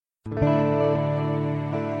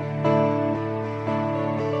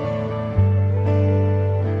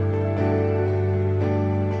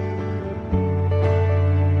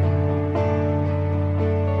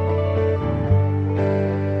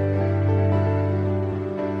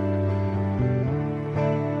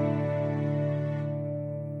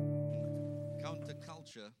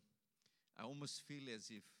I almost feel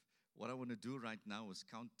as if what I want to do right now is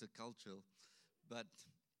countercultural, but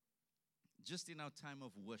just in our time of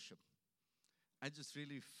worship, I just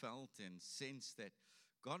really felt and sensed that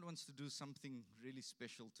God wants to do something really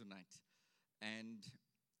special tonight. And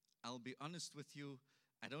I'll be honest with you,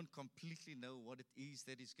 I don't completely know what it is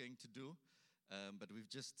that He's going to do, but we've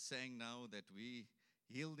just sang now that we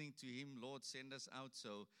yielding to Him, Lord, send us out.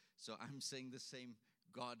 So I'm saying the same,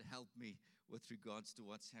 God, help me with regards to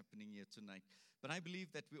what's happening here tonight. But I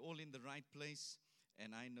believe that we're all in the right place,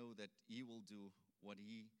 and I know that He will do what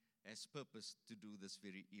He has purposed to do this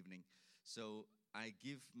very evening. So I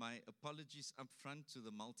give my apologies up front to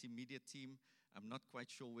the multimedia team. I'm not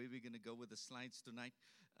quite sure where we're going to go with the slides tonight.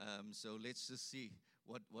 So let's just see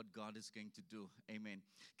what God is going to do. Amen.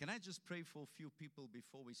 Can I just pray for a few people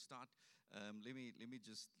before we start? Let me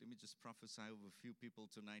just prophesy over a few people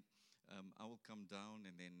tonight. I will come down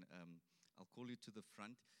and then I'll call you to the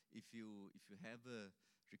front. If you have a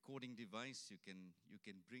recording device, you can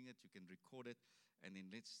bring it, you can record it, and then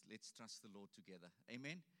let's trust the Lord together.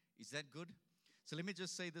 Amen. Is that good? So let me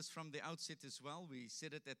just say this from the outset as well. We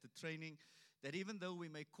said it at the training that even though we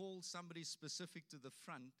may call somebody specific to the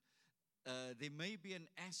front, there may be an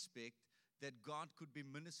aspect that God could be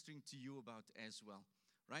ministering to you about as well.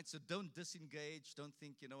 Right? So don't disengage. Don't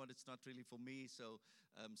think, you know what, it's not really for me. So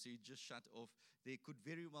you just shut off. There could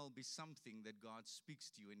very well be something that God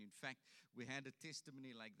speaks to you. And in fact, we had a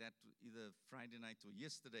testimony like that either Friday night or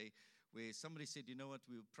yesterday where somebody said, you know what,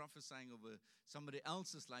 we were prophesying over somebody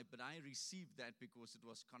else's life, but I received that because it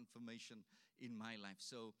was confirmation in my life.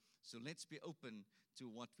 So let's be open to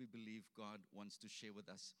what we believe God wants to share with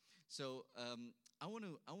us. So I want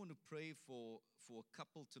to pray for a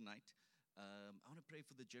couple tonight. I want to pray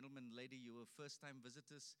for the gentleman, lady. You were first-time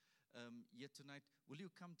visitors here tonight. Will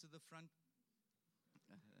you come to the front?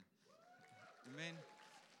 Amen.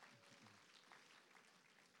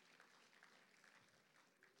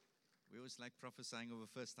 We always like prophesying over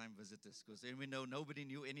first-time visitors because then we know nobody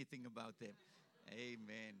knew anything about them.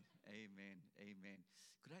 Amen. Amen. Amen.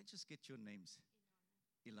 Could I just get your names?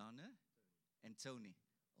 Ilana and Tony.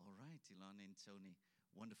 All right, Ilana and Tony.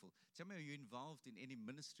 Wonderful. Tell me, are you involved in any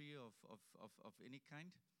ministry of any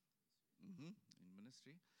kind? In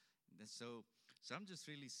ministry. So I'm just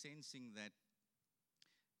really sensing that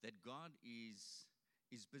God is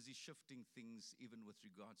busy shifting things even with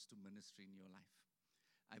regards to ministry in your life.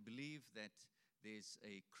 I believe that there's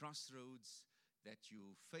a crossroads that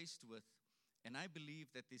you're faced with, and I believe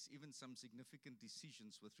that there's even some significant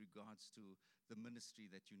decisions with regards to the ministry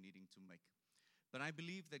that you're needing to make. But I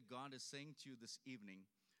believe that God is saying to you this evening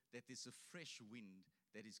that there's a fresh wind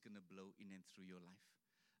that is going to blow in and through your life.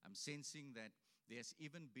 I'm sensing that there's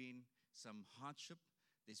even been some hardship,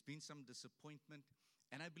 there's been some disappointment,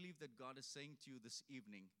 and I believe that God is saying to you this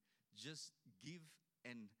evening, just give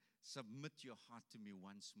and submit your heart to me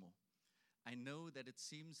once more. I know that it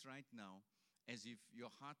seems right now as if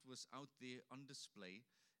your heart was out there on display,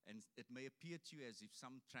 and it may appear to you as if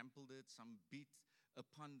some trampled it, some beat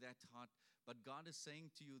upon that heart. But God is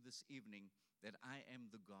saying to you this evening that I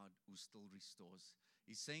am the God who still restores.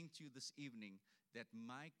 He's saying to you this evening that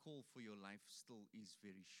my call for your life still is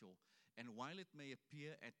very sure. And while it may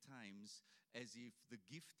appear at times as if the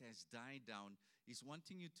gift has died down, He's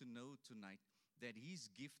wanting you to know tonight that His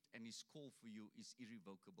gift and His call for you is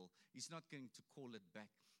irrevocable. He's not going to call it back.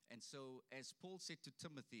 And so, as Paul said to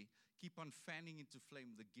Timothy, keep on fanning into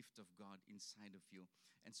flame the gift of God inside of you.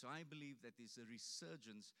 And so I believe that there's a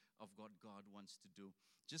resurgence of what God wants to do.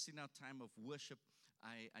 Just in our time of worship,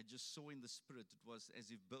 I just saw in the Spirit, it was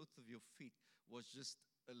as if both of your feet was just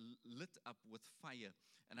lit up with fire.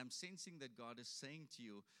 And I'm sensing that God is saying to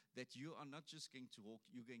you that you are not just going to walk,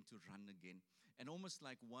 you're going to run again. And almost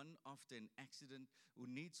like one after an accident who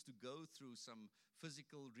needs to go through some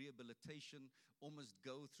physical rehabilitation, almost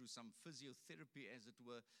go through some physiotherapy, as it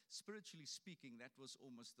were. Spiritually speaking, that was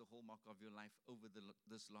almost the hallmark of your life over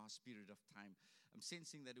this last period of time. I'm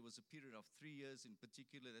sensing that it was a period of 3 years in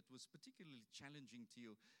particular that was particularly challenging to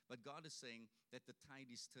you. But God is saying that the tide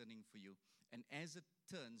is turning for you. And as it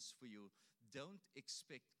turns for you, don't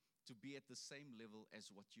expect to be at the same level as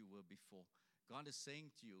what you were before. God is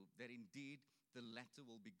saying to you that indeed the latter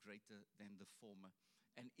will be greater than the former.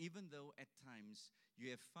 And even though at times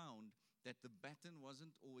you have found that the baton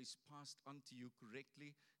wasn't always passed on to you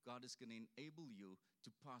correctly, God is going to enable you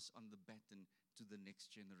to pass on the baton to the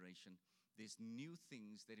next generation. There's new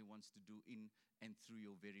things that He wants to do in and through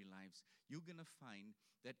your very lives. You're going to find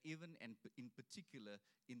that even and in particular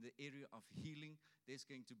in the area of healing, there's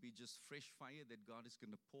going to be just fresh fire that God is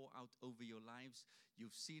going to pour out over your lives.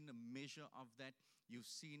 You've seen a measure of that. You've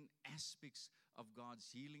seen aspects of God's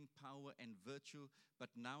healing power and virtue.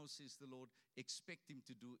 But now, says the Lord, expect Him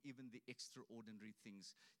to do even the extraordinary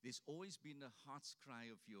things. There's always been a heart's cry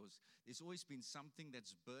of yours. There's always been something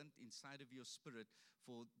that's burnt inside of your spirit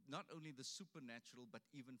for not only the supernatural, but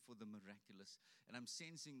even for the miraculous. And I'm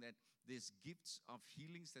sensing that there's gifts of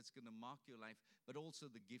healings that's going to mark your life, but also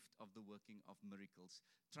the gift of the working of miracles.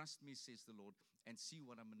 Trust me, says the Lord, and see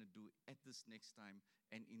what I'm going to do at this next time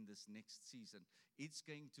and in this next season. It's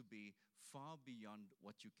going to be far beyond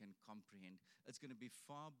what you can comprehend. It's going to be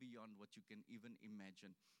far beyond what you can even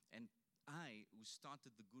imagine. And I, who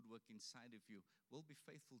started the good work inside of you, will be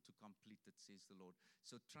faithful to complete it, says the Lord.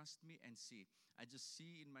 So trust me and see. I just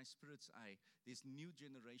see in my spirit's eye, there's new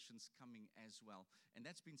generations coming as well. And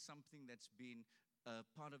that's been something that's been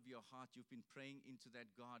part of your heart. You've been praying into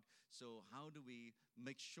that, God. So how do we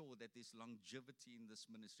make sure that there's longevity in this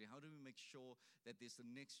ministry? How do we make sure that there's the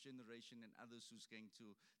next generation and others who's going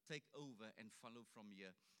to take over and follow from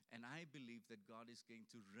here? And I believe that God is going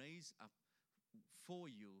to raise up for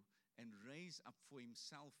you and raise up for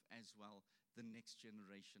Himself as well the next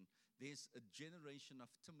generation. There's a generation of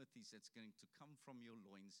Timothys that's going to come from your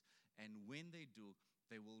loins, and when they do,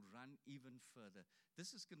 they will run even further.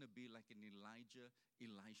 This is going to be like an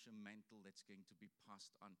Elisha mantle that's going to be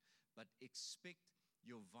passed on. But expect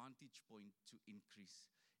your vantage point to increase.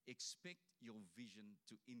 Expect your vision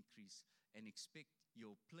to increase. And expect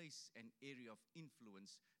your place and area of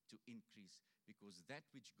influence to increase. Because that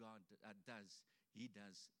which God does, He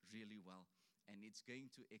does really well. And it's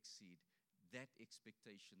going to exceed that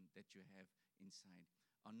expectation that you have inside.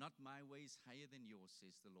 Are not my ways higher than yours,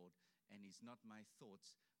 says the Lord, and is not my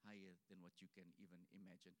thoughts higher than what you can even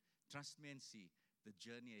imagine. Trust me and see, the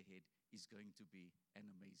journey ahead is going to be an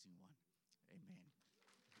amazing one. Amen.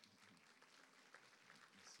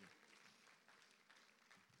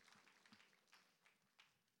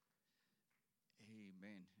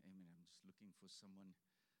 Amen. Amen. I'm just looking for someone.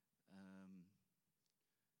 Okay.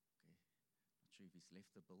 Not sure if he's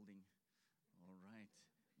left the building. All right.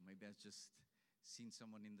 Maybe I've just seen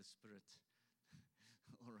someone in the spirit.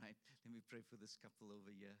 All right. Let me pray for this couple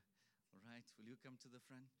over here. All right. Will you come to the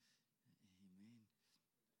front? Amen.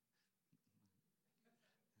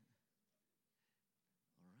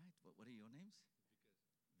 All right. What are your names?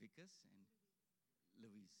 Vickers and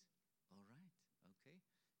Louise. All right. Okay.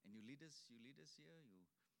 And you lead us here?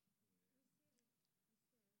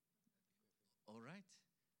 All right.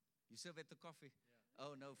 You serve at the coffee? Yeah.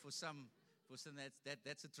 Oh no, for some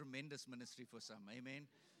that's a tremendous ministry for some. Amen.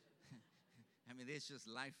 I mean, there's just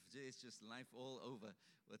life all over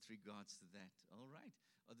with regards to that. All right.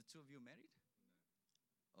 Are the two of you married?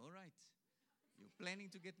 No. All right. You're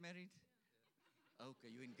planning to get married?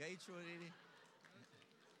 Okay. You engaged already?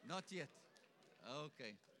 Not yet.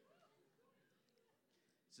 Okay.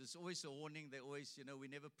 So it's always a warning. They always, we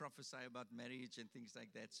never prophesy about marriage and things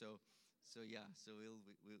like that. So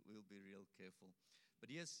we'll be real careful. But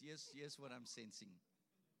here's what I'm sensing.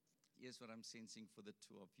 Here's what I'm sensing for the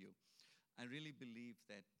two of you. I really believe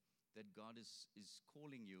that God is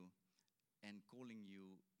calling you and calling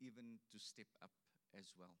you even to step up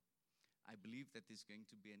as well. I believe that there's going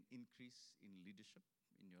to be an increase in leadership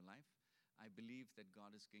in your life. I believe that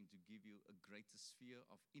God is going to give you a greater sphere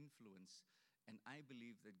of influence. And I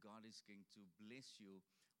believe that God is going to bless you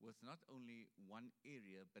with not only one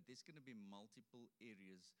area, but there's going to be multiple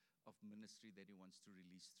areas of ministry that He wants to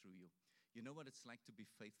release through you. You know what it's like to be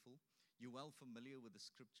faithful? You're well familiar with the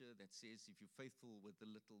scripture that says, if you're faithful with the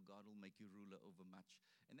little, God will make you ruler over much.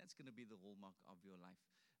 And that's going to be the hallmark of your life.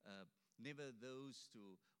 Never those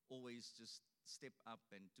to always just step up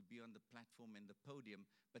and to be on the platform and the podium,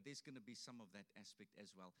 but there's going to be some of that aspect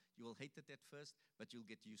as well. You will hate it at first, but you'll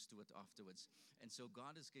get used to it afterwards. And so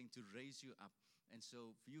God is going to raise you up. And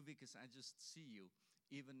so for you, Vickers, I just see you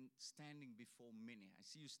even standing before many. I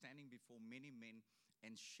see you standing before many men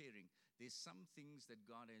and sharing. There's some things that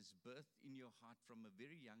God has birthed in your heart from a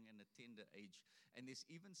very young and a tender age. And there's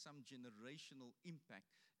even some generational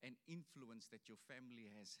impact and influence that your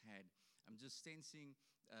family has had. I'm just sensing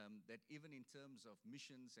that even in terms of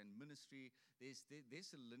missions and ministry,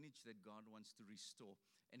 there's a lineage that God wants to restore,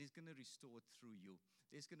 and He's going to restore it through you.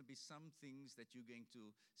 There's going to be some things that you're going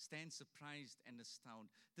to stand surprised and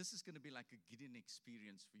astounded. This is going to be like a Gideon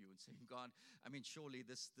experience for you, and saying, God, I mean, surely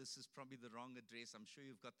this is probably the wrong address. I'm sure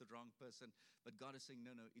you've got the wrong person. But God is saying,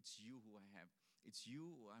 no, it's you who I have. It's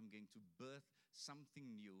you who I'm going to birth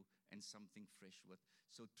something new and something fresh with.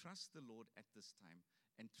 So trust the Lord at this time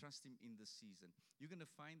and trust Him in this season. You're going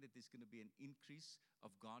to find that there's going to be an increase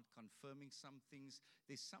of God confirming some things.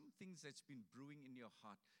 There's some things that's been brewing in your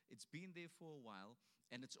heart. It's been there for a while.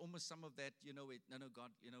 And it's almost some of that, no,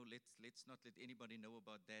 God, let's not let anybody know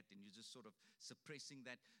about that. And you're just sort of suppressing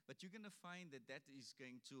that. But you're going to find that it's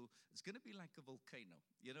going to be like a volcano,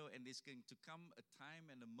 and there's going to come a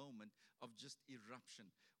time and a moment of just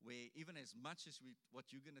eruption, where even as much as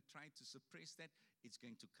what you're going to try to suppress that, it's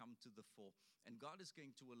going to come to the fore. And God is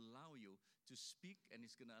going to allow you to speak, and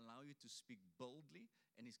He's going to allow you to speak boldly,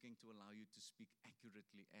 and He's going to allow you to speak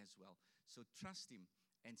accurately as well. So trust Him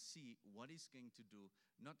and see what He's going to do,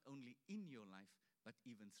 not only in your life, but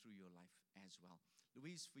even through your life as well.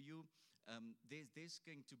 Louise, for you, there's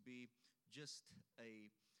going to be just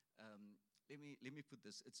let me put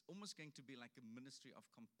this. It's almost going to be like a ministry of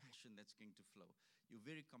compassion that's going to flow. You're a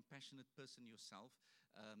very compassionate person yourself.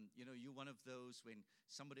 You're one of those when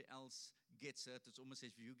somebody else gets hurt, it's almost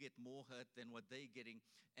as if you get more hurt than what they're getting.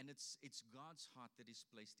 And it's God's heart that is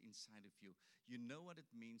placed inside of you. You know what it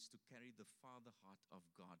means to carry the Father heart of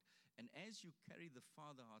God. And as you carry the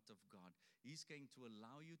Father heart of God, He's going to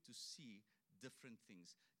allow you to see different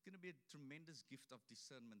things. It's going to be a tremendous gift of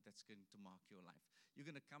discernment that's going to mark your life. You're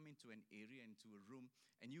going to come into an area, into a room,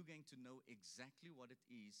 and you're going to know exactly what it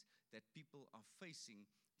is that people are facing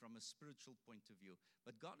from a spiritual point of view.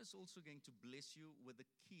 But God is also going to bless you with a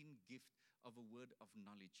keen gift of a word of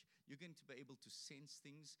knowledge. You're going to be able to sense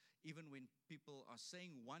things. Even when people are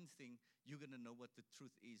saying one thing, you're going to know what the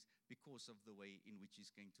truth is because of the way in which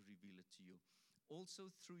He's going to reveal it to you. Also,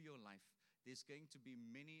 through your life, there's going to be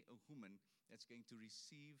many a woman that's going to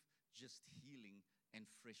receive just healing and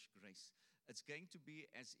fresh grace. It's going to be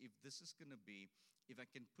as if this is going to be, if I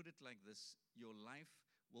can put it like this, your life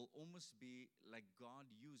will almost be like God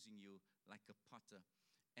using you like a potter.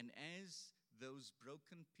 And as those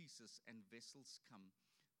broken pieces and vessels come,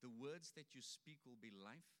 the words that you speak will be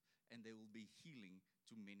life, and they will be healing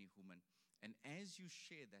to many women. And as you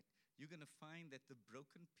share that, you're going to find that the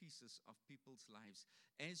broken pieces of people's lives,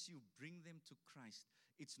 as you bring them to Christ,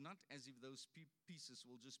 it's not as if those pieces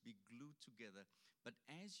will just be glued together, but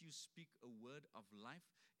as you speak a word of life,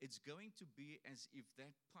 it's going to be as if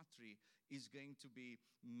that pottery is going to be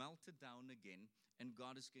melted down again, and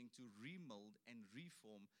God is going to remold and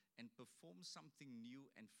reform and perform something new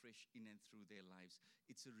and fresh in and through their lives.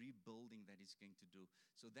 It's a rebuilding that He's going to do.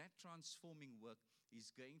 So that transforming work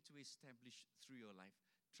He's going to establish through your life.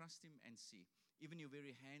 Trust Him and see. Even your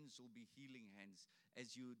very hands will be healing hands.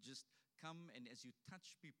 As you just come and as you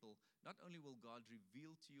touch people, not only will God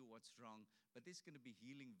reveal to you what's wrong, but there's going to be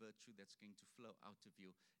healing virtue that's going to flow out of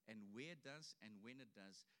you. And where it does and when it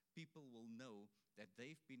does, people will know that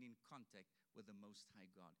they've been in contact with the Most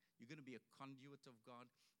High God. You're going to be a conduit of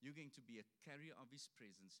God. You're going to be a carrier of His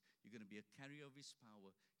presence. You're going to be a carrier of His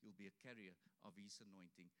power. You'll be a carrier of His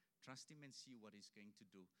anointing. Trust Him and see what He's going to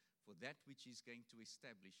do. For that which He's going to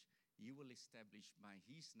establish, He will establish by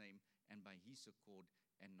His name and by His accord,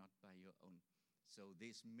 and not by your own. So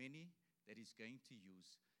there's many that He's going to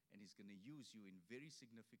use, and He's going to use you in very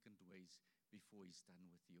significant ways before He's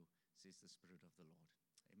done with you, says the Spirit of the Lord.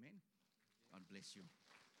 Amen. God bless you.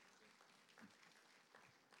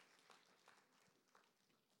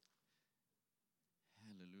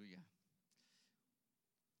 Hallelujah.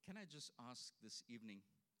 Can I just ask this evening,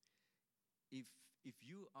 if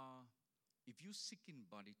you're sick in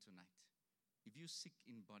body tonight,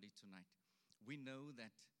 we know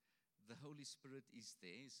that the Holy Spirit is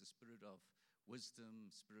there. It's a spirit of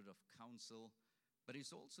wisdom, spirit of counsel, but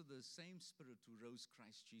it's also the same Spirit who rose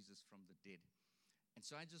Christ Jesus from the dead. And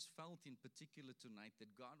so I just felt in particular tonight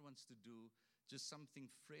that God wants to do just something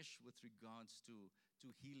fresh with regards to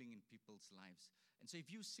healing in people's lives. And so if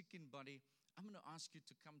you're sick in body, I'm going to ask you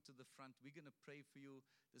to come to the front. We're going to pray for you.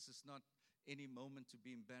 This is not any moment to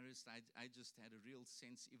be embarrassed. I just had a real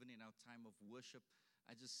sense, even in our time of worship,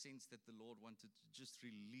 I just sensed that the Lord wanted to just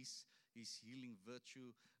release His healing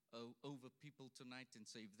virtue over people tonight. And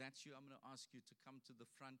so if that's you, I'm going to ask you to come to the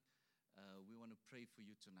front. We want to pray for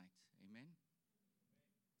you tonight. Amen?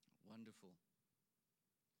 Wonderful.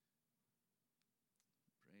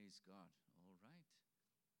 Praise God. All right.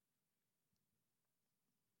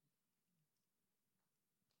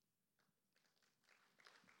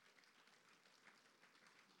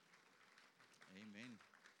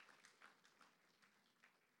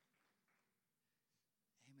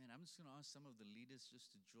 I'm just going to ask some of the leaders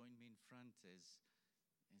just to join me in front as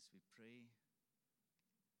we pray.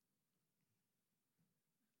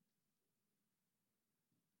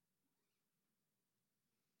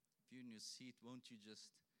 If you're in your seat, won't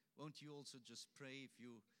you also just pray? If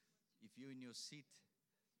you're in your seat,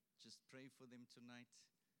 just pray for them tonight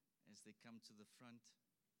as they come to the front.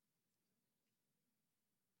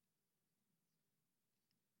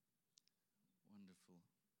 Wonderful.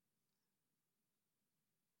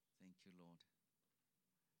 Thank you, Lord.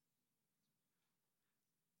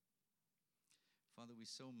 Father, we're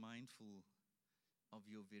so mindful of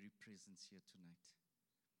your very presence here tonight.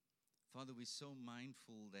 Father, we're so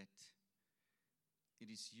mindful that it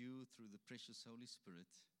is you, through the precious Holy Spirit,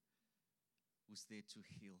 who's there to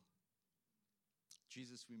heal.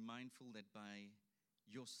 Jesus, we're mindful that by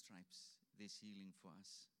your stripes, there's healing for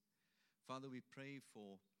us. Father, we pray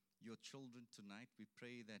for your children tonight. We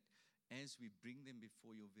pray that as we bring them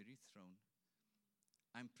before your very throne,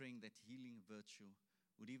 I'm praying that healing virtue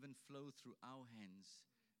would even flow through our hands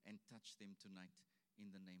and touch them tonight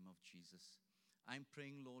in the name of Jesus. I'm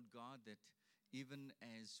praying, Lord God, that even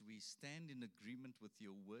as we stand in agreement with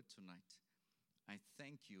your word tonight, I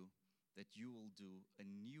thank you that you will do a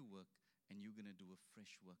new work and you're going to do a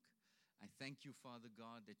fresh work. I thank you, Father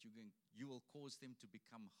God, that you will cause them to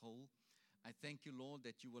become whole. I thank you, Lord,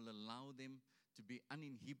 that you will allow them to be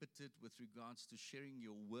uninhibited with regards to sharing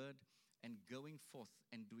your word and going forth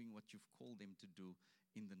and doing what you've called them to do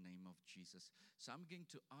in the name of Jesus. So I'm going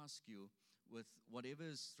to ask you, with whatever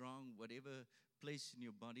is wrong, whatever place in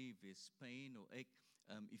your body, if there's pain or ache,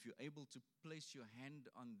 if you're able to place your hand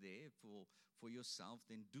on there for yourself,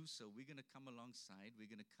 then do so. We're going to come alongside.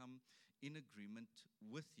 We're going to come in agreement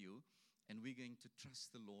with you, and we're going to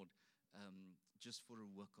trust the Lord just for a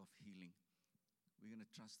work of healing. We're going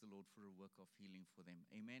to trust the Lord for a work of healing for them.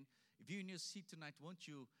 Amen. If you're in your seat tonight, won't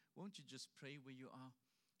you just pray where you are?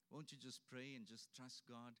 Won't you just pray and just trust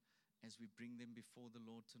God as we bring them before the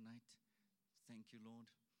Lord tonight? Thank you,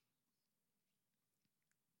 Lord.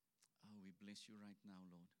 Oh, we bless you right now,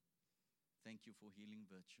 Lord. Thank you for healing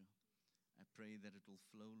virtue. I pray that it will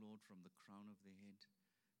flow, Lord, from the crown of their head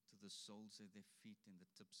to the soles of their feet and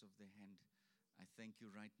the tips of their hand. I thank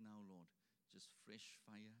you right now, Lord. Just fresh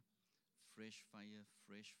fire. Fresh fire,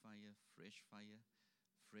 fresh fire, fresh fire,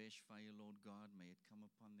 fresh fire, Lord God. May it come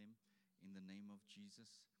upon them in the name of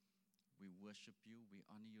Jesus. We worship you. We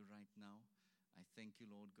honor you right now. I thank you,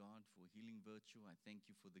 Lord God, for healing virtue. I thank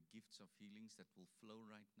you for the gifts of healings that will flow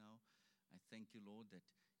right now. I thank you, Lord, that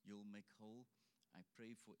you'll make whole. I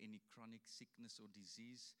pray for any chronic sickness or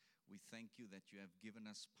disease. We thank you that you have given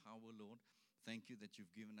us power, Lord. Thank you that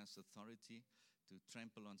you've given us authority to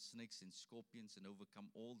trample on snakes and scorpions and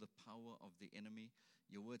overcome all the power of the enemy.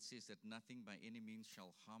 Your word says that nothing by any means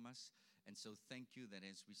shall harm us. And so thank you that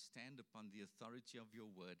as we stand upon the authority of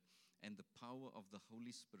your word and the power of the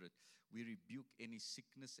Holy Spirit, we rebuke any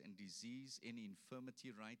sickness and disease, any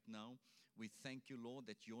infirmity right now. We thank you, Lord,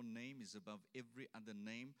 that your name is above every other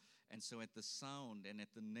name. And so at the sound and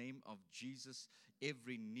at the name of Jesus,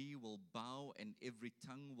 every knee will bow and every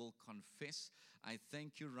tongue will confess. I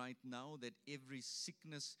thank you right now that every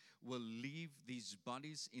sickness will leave these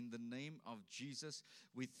bodies in the name of Jesus.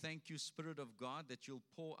 We thank you, Spirit of God, that you'll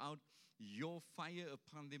pour out your fire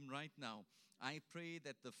upon them right now. I pray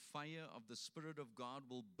that the fire of the Spirit of God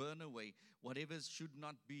will burn away whatever should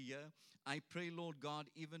not be here. I pray, Lord God,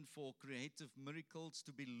 even for creative miracles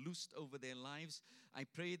to be loosed over their lives. I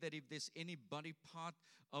pray that if there's any body part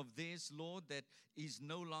of theirs, Lord, that is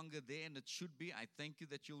no longer there and it should be, I thank you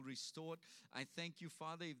that you'll restore it. I thank you,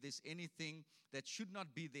 Father, if there's anything that should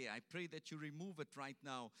not be there, I pray that you remove it right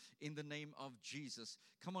now in the name of Jesus.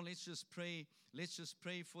 Come on, let's just pray. Let's just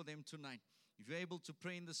pray for them tonight. If you're able to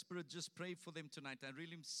pray in the Spirit, just pray for them tonight. I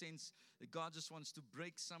really sense that God just wants to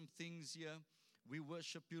break some things here. We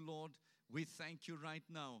worship you, Lord. We thank you right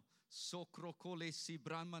now. Sokrokole si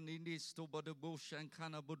brahmanindi stobadabo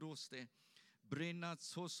shankana bodoste. Brena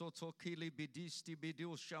sosotokili bidisti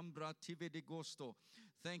bidio shambra tivedi gosto.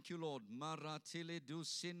 Thank you, Lord. Maratile du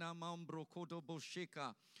sinamambro kodo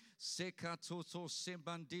boshika. Seka toto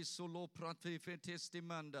sembandiso lo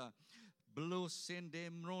pratifetestimanda.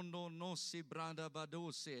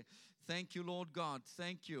 Thank you, Lord God.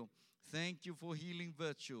 Thank you. Thank you for healing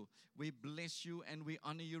virtue. We bless you and we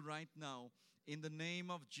honor you right now in the name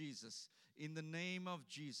of Jesus. In the name of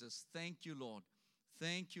Jesus. Thank you, Lord.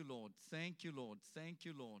 Thank you, Lord. Thank you, Lord. Thank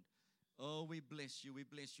you, Lord. Oh, we bless you. We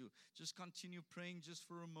bless you. Just continue praying just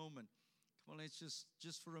for a moment. Come on, let's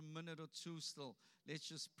just for a minute or two still. Let's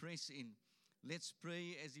just press in. Let's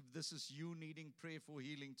pray as if this is you needing prayer for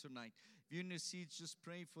healing tonight. If you're in your seats, just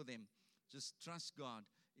pray for them. Just trust God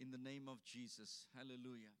in the name of Jesus.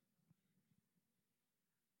 Hallelujah.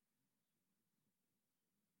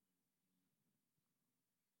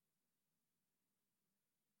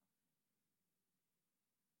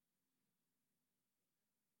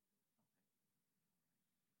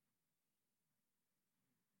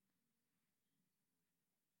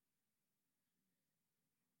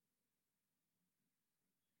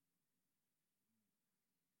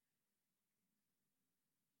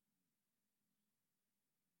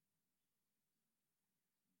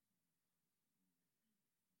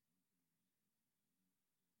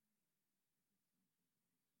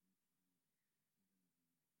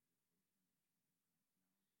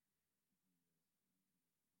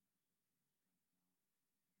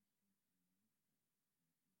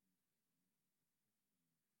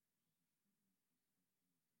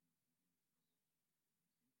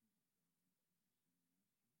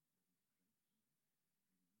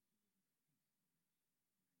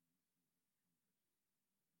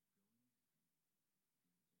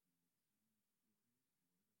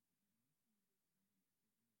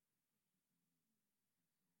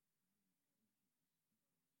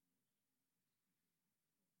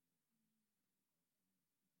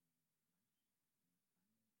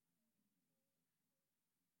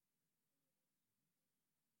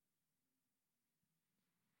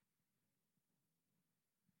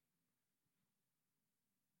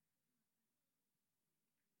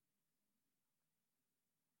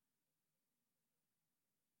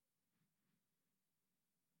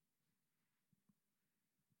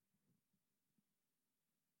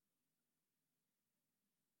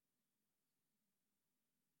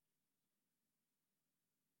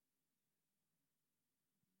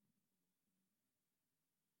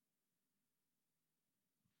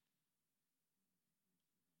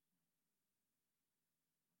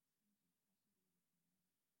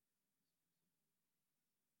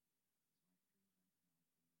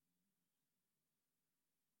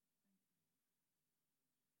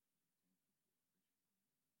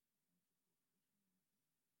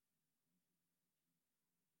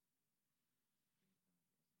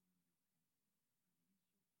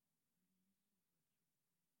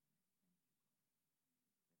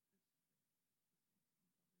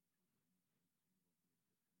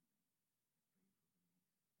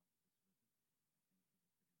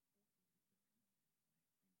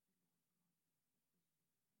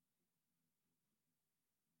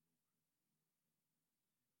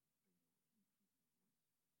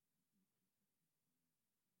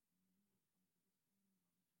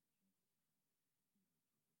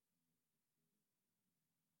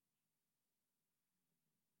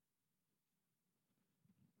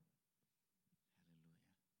 Hallelujah.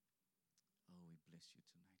 Oh, we bless you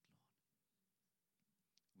tonight, Lord.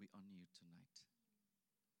 We honor you tonight.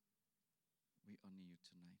 We honor you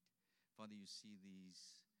tonight. Father, you see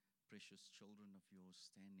these precious children of yours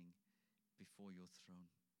standing before your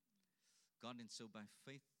throne. God, and so by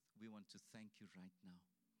faith, we want to thank you right now.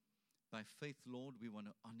 By faith, Lord, we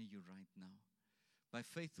want to honor you right now. By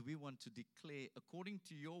faith, we want to declare, according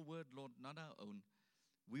to your word, Lord, not our own,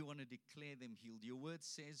 we want to declare them healed. Your word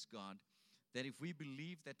says, God, that if we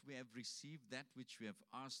believe that we have received that which we have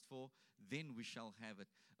asked for, then we shall have it.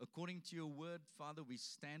 According to your word, Father, we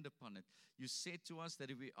stand upon it. You said to us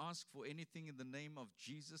that if we ask for anything in the name of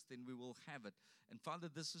Jesus, then we will have it. And Father,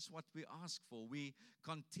 this is what we ask for. We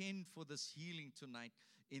contend for this healing tonight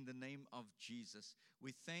in the name of Jesus.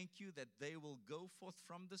 We thank you that they will go forth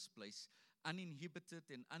from this place uninhibited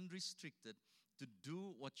and unrestricted to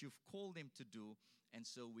do what you've called them to do. And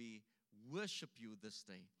so we worship you this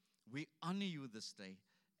day. We honor you this day,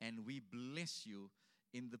 and we bless you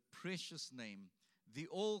in the precious name, the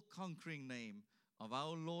all-conquering name of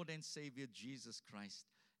our Lord and Savior, Jesus Christ.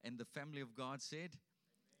 And the family of God said,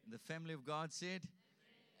 the family of God said,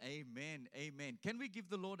 amen, amen. Can we give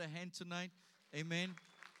the Lord a hand tonight? Amen.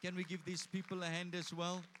 Can we give these people a hand as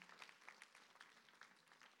well?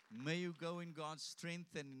 May you go in God's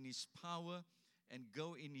strength and in His power and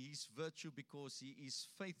go in His virtue, because He is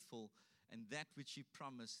faithful, and that which He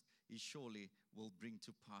promised, He surely will bring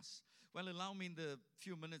to pass. Well, allow me in the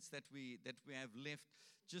few minutes that we have left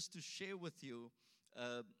just to share with you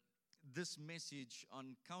this message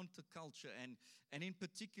on counterculture, and in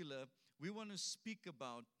particular, we want to speak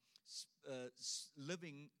about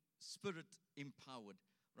living spirit empowered,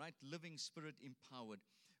 right? Living spirit empowered.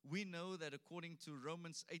 We know that according to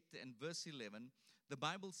Romans 8 and verse 11, the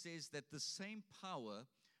Bible says that the same power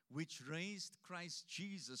which raised Christ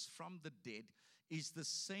Jesus from the dead is the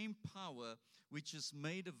same power which is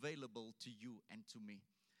made available to you and to me.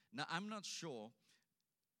 Now, I'm not sure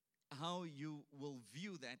how you will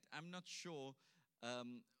view that. I'm not sure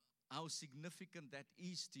um, how significant that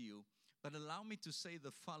is to you. But allow me to say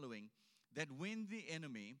the following, that when the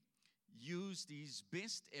enemy used his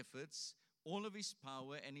best efforts, all of his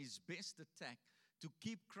power and his best attack to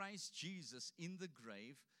keep Christ Jesus in the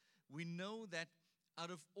grave, we know that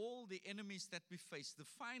out of all the enemies that we face, the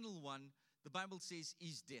final one, the Bible says,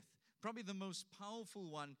 is death. Probably the most powerful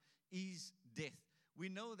one is death. We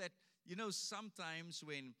know that, sometimes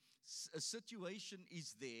when a situation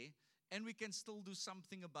is there and we can still do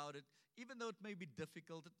something about it, even though it may be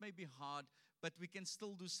difficult, it may be hard, but we can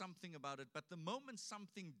still do something about it. But the moment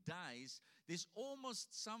something dies, there's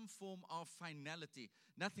almost some form of finality.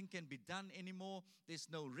 Nothing can be done anymore. There's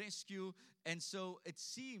no rescue. And so it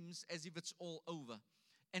seems as if it's all over.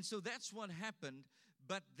 And so that's what happened.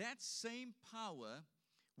 But that same power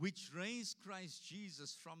which raised Christ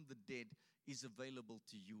Jesus from the dead is available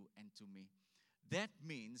to you and to me. That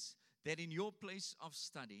means that in your place of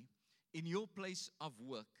study, in your place of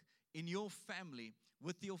work, in your family,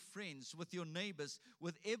 with your friends, with your neighbors,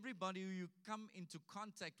 with everybody who you come into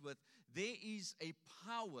contact with, there is a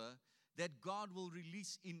power that God will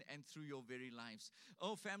release in and through your very lives.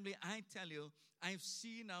 Oh, family, I tell you, I've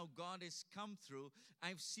seen how God has come through.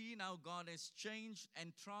 I've seen how God has changed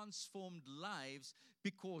and transformed lives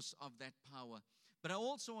because of that power. But I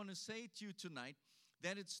also want to say to you tonight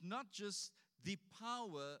that it's not just the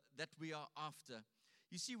power that we are after.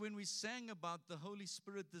 You see, when we sang about the Holy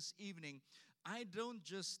Spirit this evening, I don't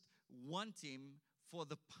just want Him for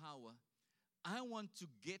the power. I want to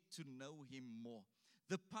get to know Him more.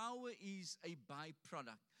 The power is a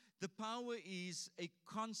byproduct. The power is a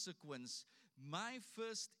consequence. My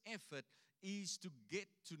first effort is to get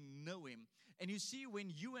to know Him. And you see,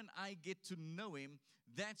 when you and I get to know Him,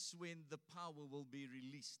 that's when the power will be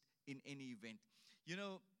released in any event.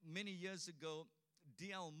 Many years ago,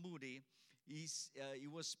 D.L. Moody, he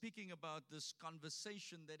was speaking about this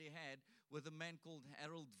conversation that he had with a man called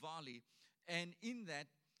Harold Varley. And in that,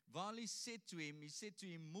 Varley said to him,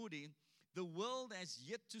 Moody, the world has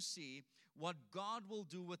yet to see what God will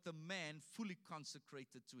do with a man fully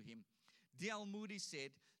consecrated to Him. D.L. Moody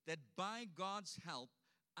said that by God's help,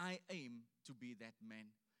 I aim to be that man.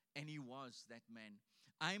 And he was that man.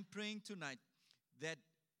 I'm praying tonight that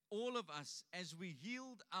all of us, as we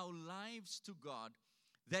yield our lives to God,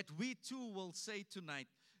 that we too will say tonight,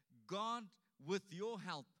 God, with your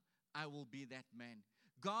help, I will be that man.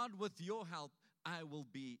 God, with your help, I will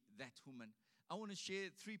be that woman. I want to share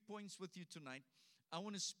 3 points with you tonight. I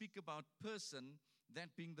want to speak about person,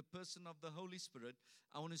 that being the person of the Holy Spirit.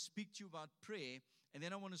 I want to speak to you about prayer, and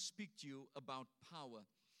then I want to speak to you about power.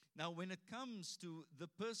 Now, when it comes to the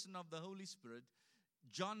person of the Holy Spirit,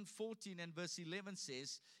 John 14 and verse 11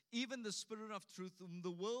 says, even the Spirit of truth whom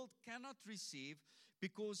the world cannot receive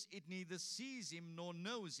because it neither sees Him nor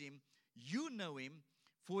knows Him, you know Him,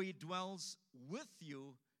 for He dwells with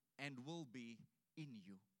you and will be in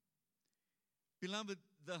you. Beloved,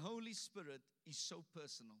 the Holy Spirit is so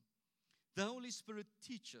personal. The Holy Spirit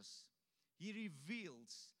teaches, He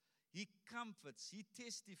reveals, He comforts, He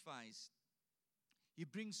testifies, He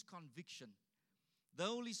brings conviction. The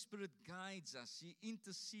Holy Spirit guides us, He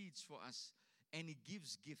intercedes for us, and He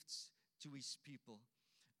gives gifts to His people.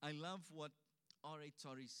 I love what R.A.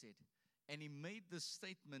 Torrey said, and he made this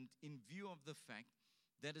statement in view of the fact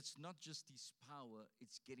that it's not just His power,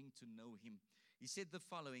 it's getting to know Him. He said the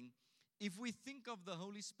following, if we think of the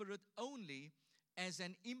Holy Spirit only as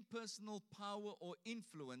an impersonal power or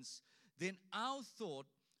influence, then our thought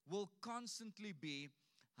will constantly be,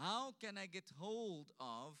 how can I get hold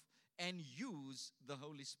of and use the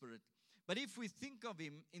Holy Spirit? But if we think of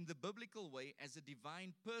Him in the biblical way as a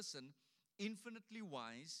divine person, infinitely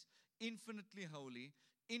wise, infinitely holy,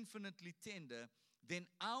 infinitely tender, then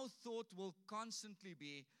our thought will constantly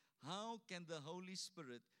be, how can the Holy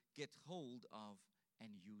Spirit get hold of and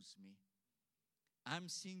use me? I'm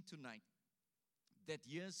seeing tonight that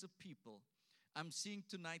here's a people, I'm seeing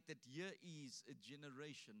tonight that here is a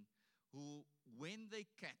generation who, when they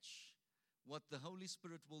catch what the Holy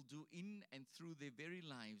Spirit will do in and through their very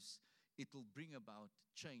lives, it will bring about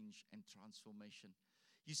change and transformation.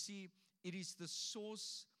 You see, it is the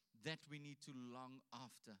source that we need to long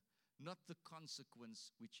after, not the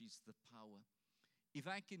consequence, which is the power. If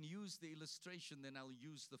I can use the illustration, then I'll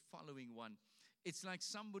use the following one. It's like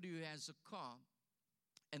somebody who has a car,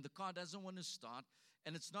 and the car doesn't want to start,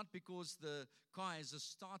 and it's not because the car has a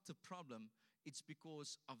starter problem, it's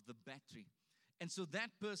because of the battery. And so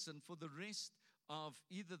that person, for the rest of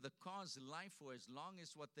either the car's life or as long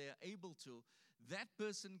as what they're able to, that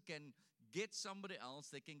person can get somebody else,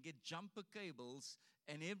 they can get jumper cables,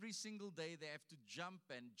 and every single day they have to jump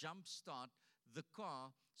and jump start the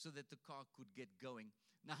car so that the car could get going.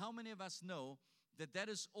 Now, how many of us know that that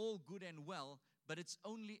is all good and well, but it's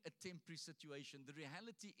only a temporary situation? The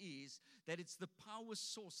reality is that it's the power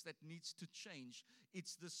source that needs to change.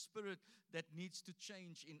 It's the spirit that needs to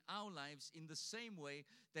change in our lives in the same way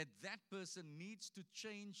that that person needs to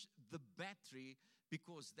change the battery,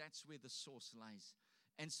 because that's where the source lies.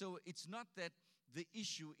 And so it's not that the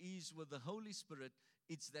issue is with the Holy Spirit,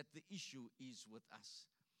 it's that the issue is with us.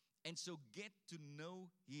 And so get to know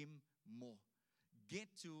Him more. Get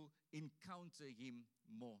to encounter Him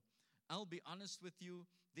more. I'll be honest with you,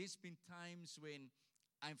 there's been times when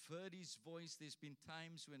I've heard His voice, there's been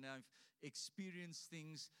times when I've experienced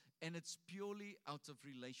things, and it's purely out of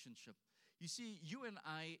relationship. You see, you and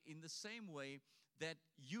I, in the same way that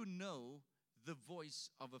you know the voice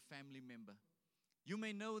of a family member. You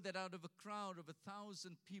may know that out of a crowd of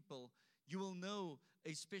 1,000 people, you will know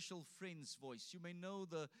a special friend's voice. You may know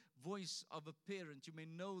the voice of a parent. You may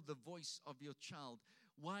know the voice of your child.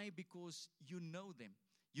 Why? Because you know them.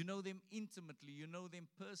 You know them intimately. You know them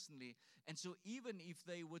personally. And so even if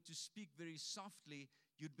they were to speak very softly,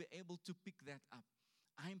 you'd be able to pick that up.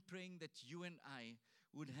 I'm praying that you and I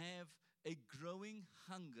would have a growing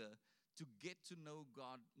hunger to get to know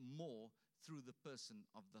God more through the person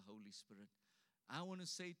of the Holy Spirit. I want to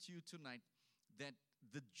say to you tonight that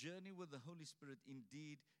the journey with the Holy Spirit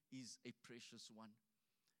indeed is a precious one.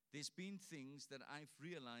 There's been things that I've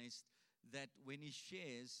realized that when He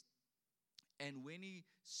shares and when He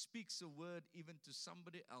speaks a word even to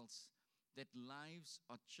somebody else, that lives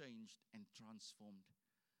are changed and transformed.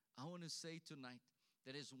 I want to say tonight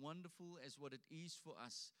that as wonderful as what it is for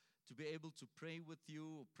us to be able to pray with you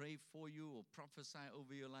or pray for you or prophesy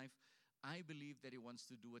over your life, I believe that He wants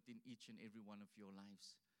to do it in each and every one of your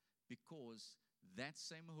lives, because that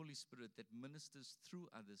same Holy Spirit that ministers through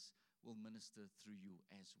others will minister through you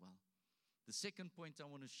as well. The second point I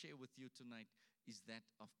want to share with you tonight is that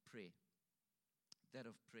of prayer. That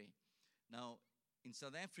of prayer. Now, in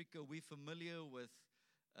South Africa, we're familiar with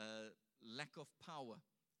lack of power,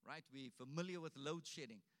 right? We're familiar with load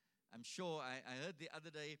shedding. I'm sure I heard the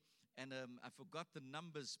other day, and I forgot the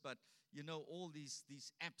numbers, but you know, all these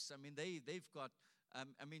apps, I mean, they've got,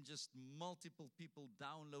 just multiple people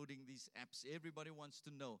downloading these apps. Everybody wants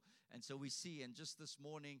to know. And so we see, and just this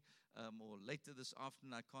morning or later this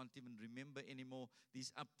afternoon, I can't even remember anymore,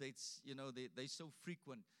 these updates, you know, they're so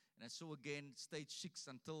frequent. And I saw again stage 6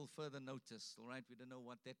 until further notice, all right? We don't know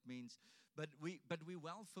what that means. But we're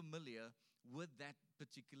well familiar with that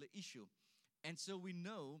particular issue. And so we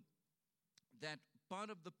know that part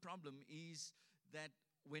of the problem is that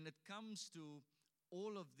when it comes to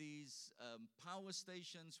all of these power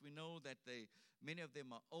stations, we know that many of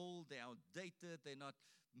them are old, they're outdated, they're not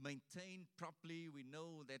maintained properly. We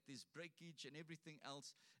know that there's breakage and everything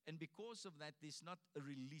else. And because of that, there's not a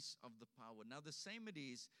release of the power. Now, the same it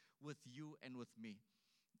is with you and with me.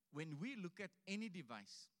 When we look at any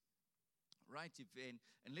device, right,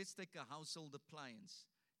 and let's take a household appliance,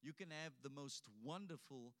 you can have the most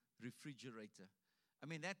wonderful refrigerator. I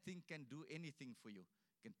mean, that thing can do anything for you.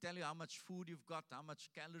 It can tell you how much food you've got, how much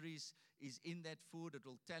calories is in that food. It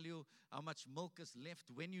will tell you how much milk is left,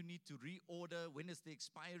 when you need to reorder, when is the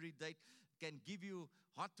expiry date. It can give you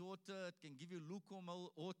hot water, it can give you lukewarm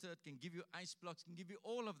water, it can give you ice blocks, it can give you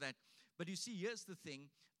all of that. But you see, here's the thing.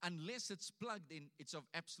 Unless it's plugged in, it's of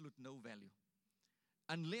absolute no value.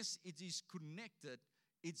 Unless it is connected,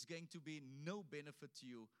 it's going to be no benefit to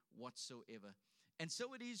you whatsoever. And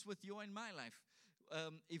so it is with your and my life.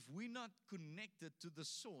 If we're not connected to the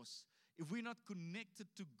source, if we're not connected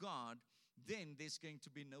to God, then there's going to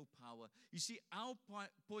be no power. You see, our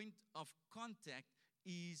point of contact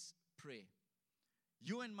is prayer.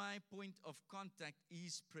 You and my point of contact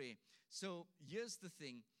is prayer. So here's the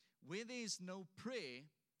thing. Where there is no prayer,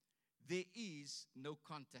 there is no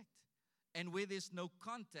contact. And where there's no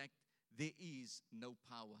contact, there is no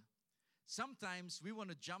power. Sometimes we want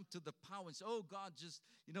to jump to the power and say, oh, God, just,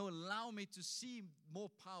 allow me to see more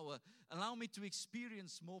power. Allow me to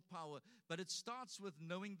experience more power. But it starts with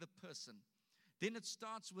knowing the person. Then it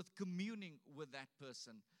starts with communing with that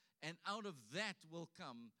person. And out of that will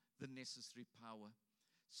come the necessary power.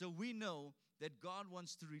 So we know that God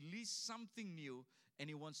wants to release something new and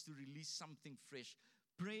He wants to release something fresh.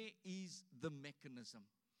 Prayer is the mechanism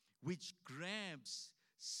which grabs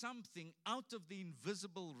something out of the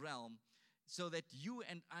invisible realm so that you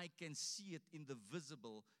and I can see it in the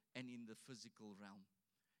visible and in the physical realm.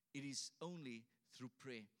 It is only through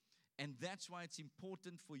prayer. And that's why it's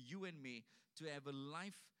important for you and me to have a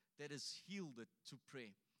life that is yielded to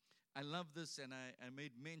prayer. I love this, and I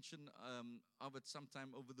made mention of it sometime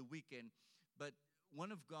over the weekend. But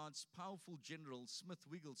one of God's powerful generals, Smith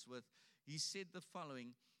Wigglesworth, he said the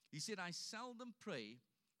following. He said, I seldom pray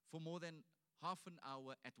for more than half an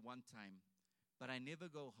hour at one time, but I never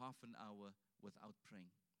go half an hour without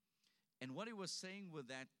praying. And what he was saying with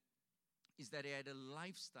that is that he had a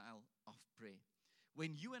lifestyle of prayer.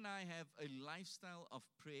 When you and I have a lifestyle of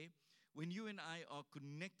prayer, when you and I are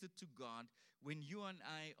connected to God, when you and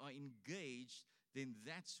I are engaged, then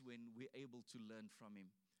that's when we're able to learn from Him.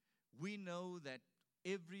 We know that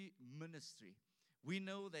every ministry, we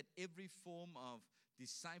know that every form of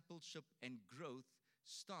discipleship and growth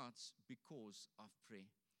starts because of prayer.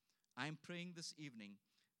 I'm praying this evening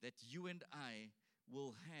that you and I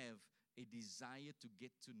will have a desire to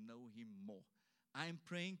get to know Him more. I'm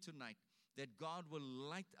praying tonight that God will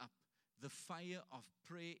light up the fire of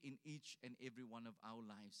prayer in each and every one of our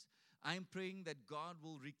lives. I'm praying that God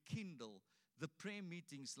will rekindle the prayer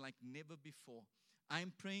meetings like never before.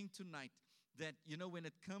 I'm praying tonight that, when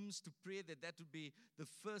it comes to prayer, that would be the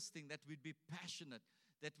first thing, that we'd be passionate,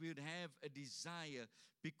 that we would have a desire.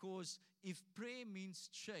 Because if prayer means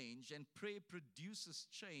change and prayer produces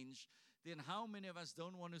change, then how many of us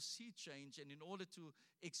don't want to see change? And in order to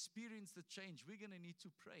experience the change, we're going to need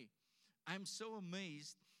to pray. I'm so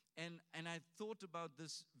amazed, and I thought about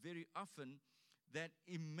this very often, that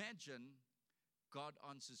imagine God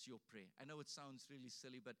answers your prayer. I know it sounds really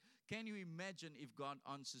silly, but can you imagine if God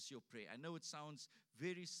answers your prayer? I know it sounds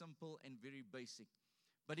very simple and very basic.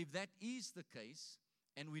 But if that is the case,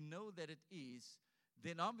 and we know that it is,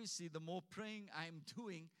 then obviously the more praying I'm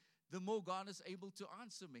doing, the more God is able to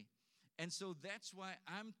answer me. And so that's why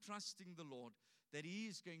I'm trusting the Lord that He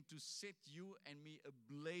is going to set you and me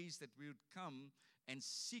ablaze, that we would come and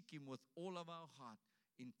seek Him with all of our heart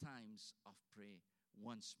in times of prayer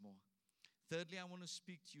once more. Thirdly, I want to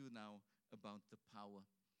speak to you now about the power.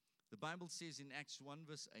 The Bible says in Acts 1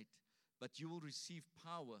 verse 8, but you will receive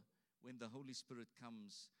power when the Holy Spirit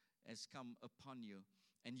has come upon you.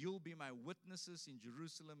 And you'll be my witnesses in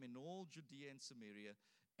Jerusalem, in all Judea and Samaria,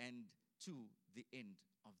 and to the end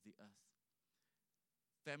of the earth.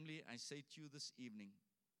 Family, I say to you this evening,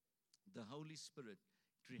 the Holy Spirit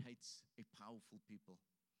creates a powerful people.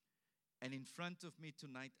 And in front of me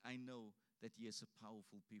tonight, I know that He is a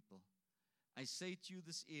powerful people. I say to you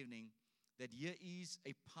this evening that here is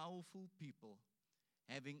a powerful people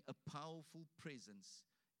having a powerful presence,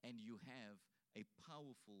 and you have a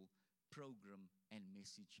powerful program and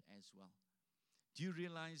message as well. Do you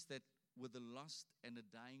realize that with a lost and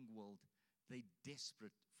a dying world, they're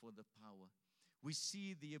desperate for the power? We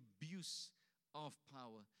see the abuse of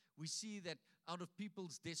power. We see that out of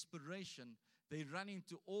people's desperation, they run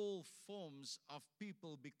into all forms of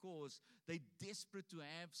people because they're desperate to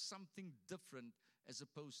have something different as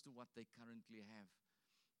opposed to what they currently have.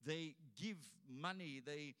 They give money,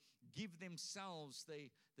 they give themselves,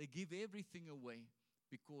 they give everything away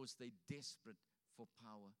because they're desperate for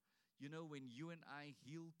power. You know, when you and I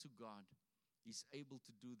yield to God, He's able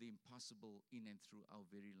to do the impossible in and through our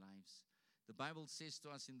very lives. The Bible says to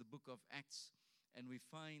us in the book of Acts, and we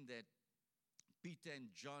find that Peter and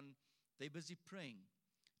John, they're busy praying.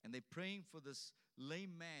 And they're praying for this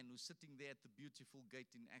lame man who's sitting there at the beautiful gate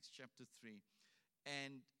in Acts chapter 3.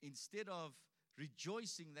 And instead of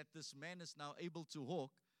rejoicing that this man is now able to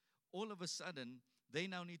walk, all of a sudden, they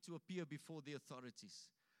now need to appear before the authorities.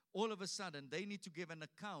 All of a sudden, they need to give an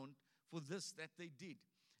account for this that they did.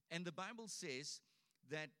 And the Bible says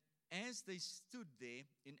that as they stood there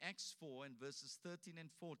in Acts 4 and verses 13 and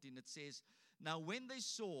 14, it says, now when they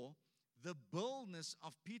saw the boldness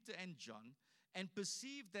of Peter and John and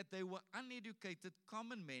perceived that they were uneducated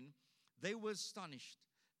common men, they were astonished,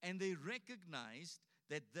 and they recognized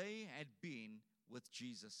that they had been with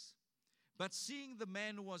Jesus. But seeing the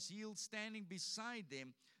man who was healed standing beside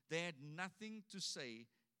them, they had nothing to say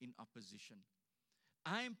in opposition.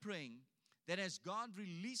 I am praying that as God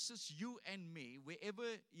releases you and me, wherever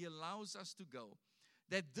He allows us to go,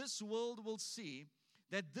 that this world will see,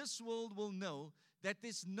 that this world will know that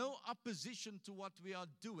there's no opposition to what we are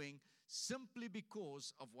doing simply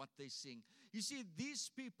because of what they're seeing. You see,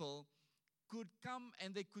 these people could come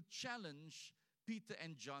and they could challenge Peter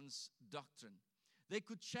and John's doctrine. They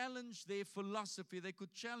could challenge their philosophy. They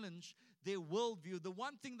could challenge their worldview. The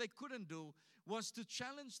one thing they couldn't do was to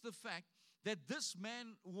challenge the fact that this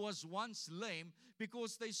man was once lame,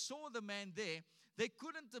 because they saw the man there, they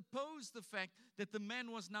couldn't oppose the fact that the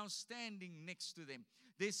man was now standing next to them.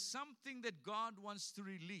 There's something that God wants to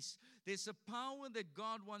release. There's a power that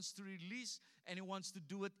God wants to release, and He wants to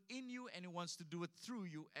do it in you, and He wants to do it through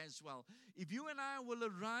you as well. If you and I will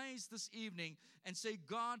arise this evening and say,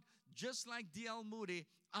 God, just like D.L. Moody,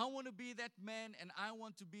 I want to be that man and I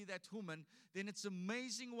want to be that woman, then it's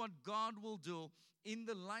amazing what God will do in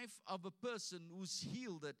the life of a person who's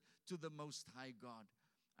yielded to the Most High God.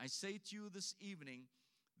 I say to you this evening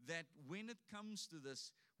that when it comes to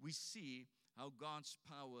this, we see how God's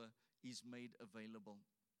power is made available.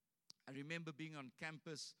 I remember being on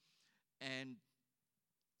campus, and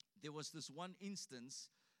there was this one instance,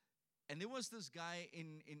 and there was this guy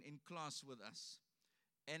in class with us.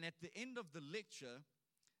 And at the end of the lecture,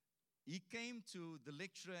 he came to the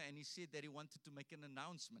lecturer and he said that he wanted to make an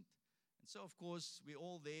announcement. And so, of course, we're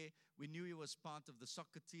all there. We knew he was part of the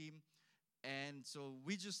soccer team. And so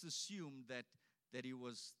we just assumed that he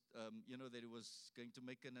was, that he was going to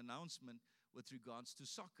make an announcement with regards to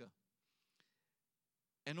soccer.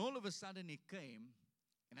 And all of a sudden he came,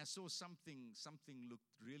 and I saw something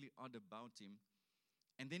looked really odd about him.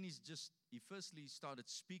 And then he firstly started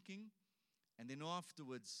speaking, and then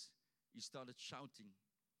afterwards he started shouting.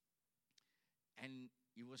 And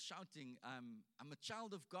he was shouting, I'm a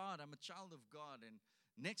child of God, I'm a child of God. And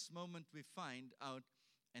next moment we find out,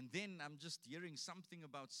 and then I'm just hearing something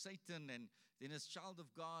about Satan, and then it's child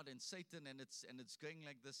of God and Satan, and it's going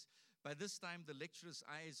like this. By this time, the lecturer's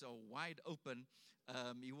eyes are wide open.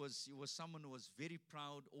 He was someone who was very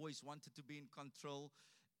proud, always wanted to be in control,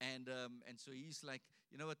 and so he's like,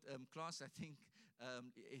 you know what, class, I think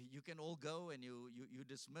you can all go, and you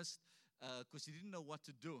dismissed, because he didn't know what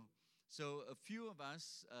to do. So a few of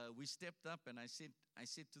us, we stepped up, and I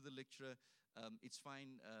said to the lecturer, it's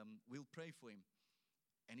fine, we'll pray for him.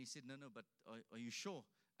 And he said, no, but are you sure?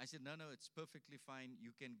 I said, no, it's perfectly fine,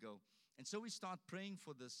 you can go. And so we start praying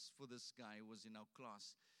for this guy who was in our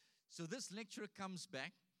class. So this lecturer comes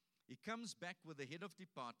back. He comes back with the head of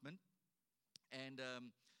department, and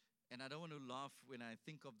I don't want to laugh when I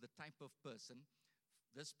think of the type of person.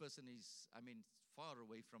 This person is, far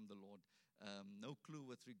away from the Lord. No clue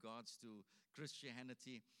with regards to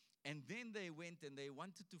Christianity. And then they went and they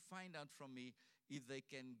wanted to find out from me if they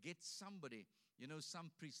can get somebody,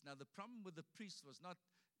 some priest. Now, the problem with the priest was not,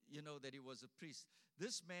 that he was a priest.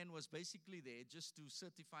 This man was basically there just to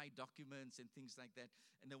certify documents and things like that.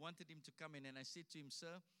 And they wanted him to come in. And I said to him,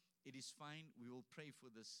 sir, it is fine. We will pray for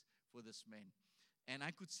this man. And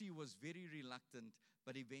I could see he was very reluctant,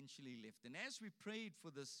 but eventually left. And as we prayed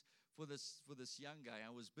for this young guy,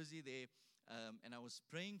 I was busy there, and I was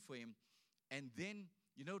praying for him. And then,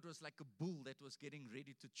 it was like a bull that was getting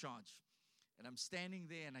ready to charge. And I'm standing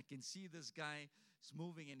there, and I can see this guy is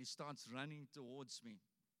moving, and he starts running towards me.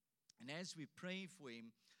 And as we pray for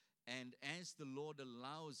him, and as the Lord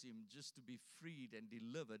allows him just to be freed and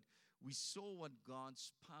delivered, we saw what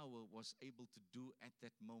God's power was able to do at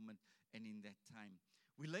that moment and in that time.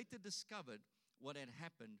 We later discovered what had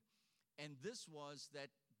happened, and this was that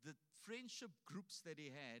the friendship groups that he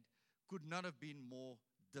had could not have been more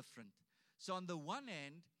different. So on the one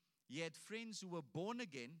hand, he had friends who were born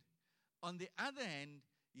again. On the other hand,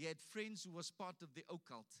 he had friends who was part of the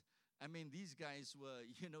occult. These guys were,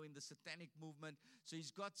 in the satanic movement. So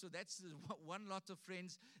that's one lot of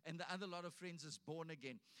friends, and the other lot of friends is born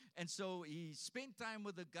again. And so he spent time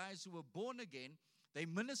with the guys who were born again. They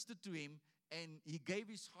ministered to him, and he gave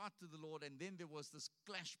his heart to the Lord. And then there was this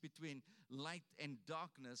clash between light and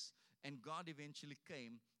darkness, and God eventually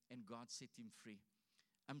came, and God set him free.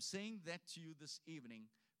 I'm saying that to you this evening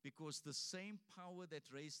because the same power that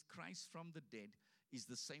raised Christ from the dead is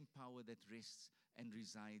the same power that rests and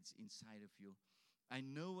resides inside of you. I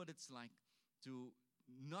know what it's like to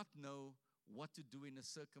not know what to do in a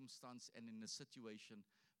circumstance and in a situation,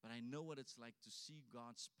 but I know what it's like to see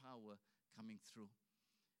God's power coming through.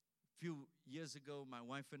 A few years ago, my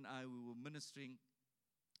wife and I, we were ministering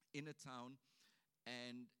in a town,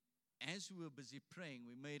 and as we were busy praying,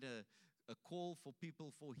 we made a call for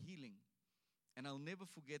people for healing. And I'll never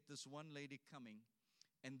forget this one lady coming.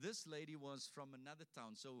 And this lady was from another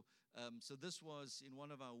town. So this was in one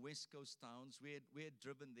of our West Coast towns. We had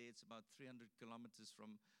driven there. It's about 300 kilometers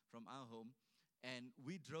from our home. And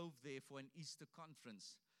we drove there for an Easter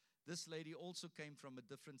conference. This lady also came from a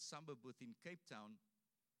different suburb within Cape Town.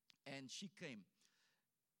 And she came.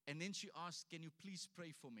 And then she asked, can you please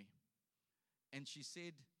pray for me? And she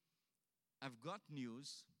said, I've got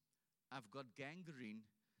news. I've got gangrene,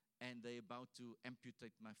 and they're about to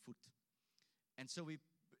amputate my foot. And so we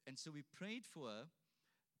prayed for her,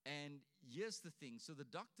 And here's the thing. So the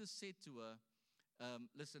doctor said to her,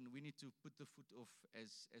 listen, we need to put the foot off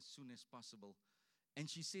as soon as possible. And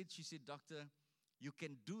she said, doctor, you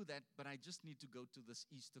can do that, but I just need to go to this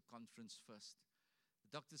Easter conference first.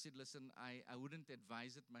 The doctor said, listen, I wouldn't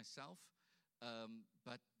advise it myself,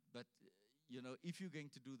 but if you're going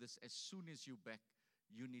to do this, as soon as you're back,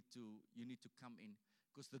 you need to come in.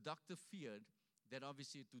 Because the doctor feared that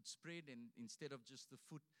obviously it would spread, and instead of just the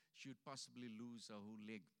foot, she would possibly lose her whole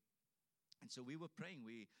leg. And so we were praying.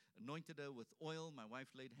 We anointed her with oil. My wife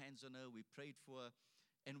laid hands on her. We prayed for her,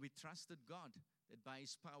 and we trusted God that by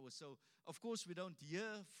His power. So, of course, we don't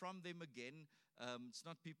hear from them again. It's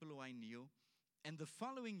not people who I knew. And the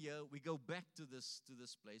following year, we go back to this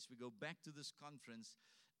place. We go back to this conference,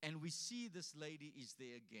 and we see this lady is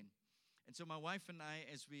there again. And so my wife and I,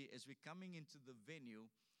 as we're coming into the venue,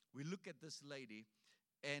 we look at this lady,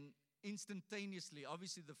 and instantaneously,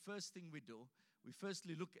 obviously, the first thing we do, we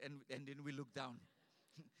firstly look, and then we look down.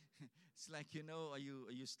 It's like, are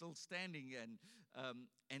you still standing?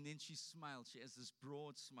 And then she smiles. She has this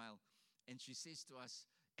broad smile, and she says to us,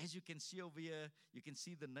 as you can see over here, you can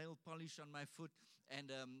see the nail polish on my foot.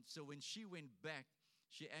 And so when she went back,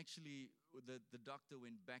 she actually, the doctor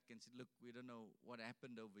went back and said, look, we don't know what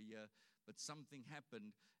happened over here, but something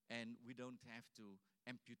happened, and we don't have to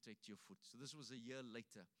amputate your foot. So this was a year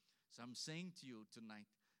later. So I'm saying to you tonight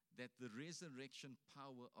that the resurrection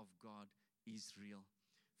power of God is real.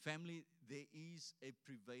 Family, there is a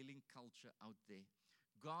prevailing culture out there.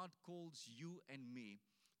 God calls you and me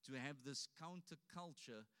to have this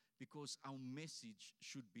counterculture because our message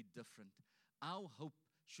should be different. Our hope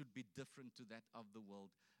should be different to that of the world.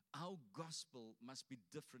 Our gospel must be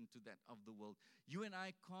different to that of the world. You and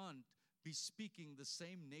I can't be speaking the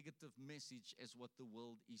same negative message as what the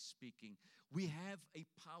world is speaking. We have a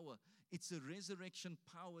power. It's a resurrection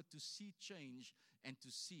power to see change and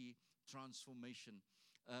to see transformation.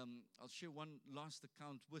 I'll share one last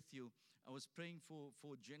account with you. I was praying for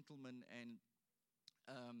a gentleman, and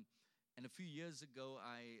a few years ago,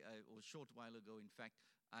 or a short while ago, in fact,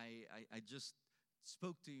 I just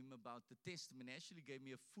spoke to him about the testimony. Actually gave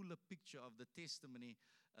me a fuller picture of the testimony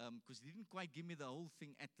because he didn't quite give me the whole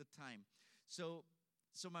thing at the time. So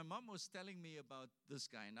my mom was telling me about this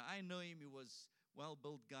guy. Now, I know him. He was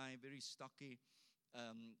well-built guy, very stocky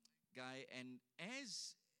guy. And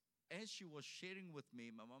as she was sharing with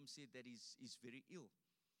me, my mom said that he's very ill.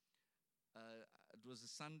 It was a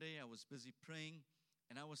Sunday. I was busy praying,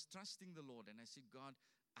 and I was trusting the Lord. And I said, God,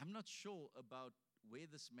 I'm not sure about where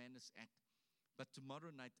this man is at, but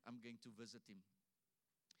tomorrow night I'm going to visit him.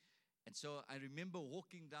 And so I remember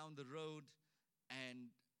walking down the road,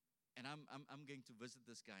 and I'm going to visit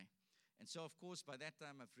this guy. And so, of course, by that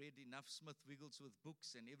time, I've read enough Smith Wigglesworth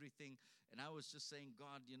books and everything. And I was just saying,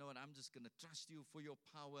 God, you know what? I'm just going to trust you for your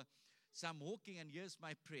power. So I'm walking, and here's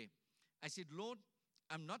my prayer. I said, Lord,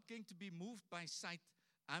 I'm not going to be moved by sight.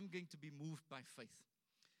 I'm going to be moved by faith.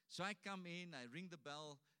 So I come in, I ring the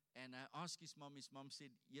bell, and I ask his mom. His mom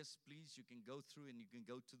said, yes, please, you can go through and you can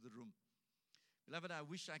go to the room. Beloved, I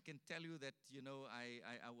wish I can tell you that,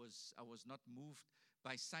 I was not moved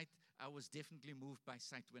by sight. I was definitely moved by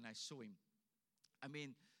sight when I saw him. I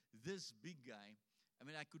mean, this big guy,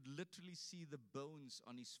 I could literally see the bones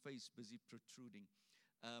on his face busy protruding.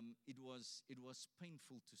 It was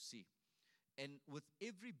painful to see. And with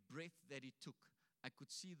every breath that he took, I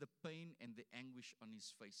could see the pain and the anguish on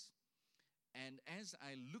his face. And as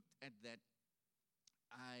I looked at that,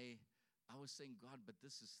 I was saying, God, but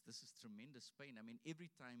this is tremendous pain. Every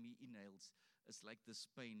time he inhales, it's like this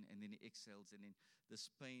pain, and then he exhales, and then this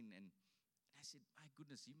pain. And I said, my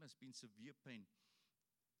goodness, he must be in severe pain.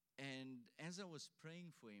 And as I was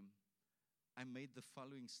praying for him, I made the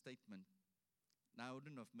following statement. Now, I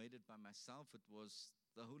wouldn't have made it by myself. It was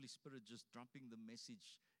the Holy Spirit just dropping the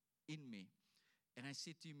message in me. And I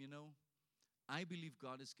said to him, I believe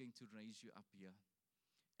God is going to raise you up here,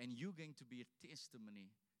 and you're going to be a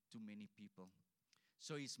testimony to many people.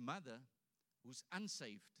 So his mother, who's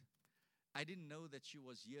unsaved, I didn't know that she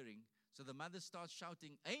was hearing. So the mother starts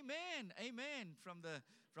shouting, amen, amen, from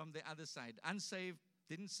the other side. Unsaved,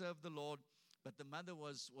 didn't serve the Lord, but the mother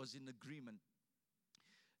was in agreement.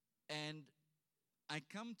 And I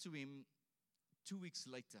come to him 2 weeks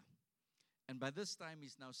later. And by this time,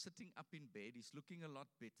 he's now sitting up in bed. He's looking a lot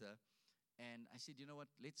better. And I said, you know what,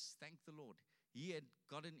 let's thank the Lord. He had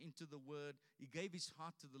gotten into the Word. He gave his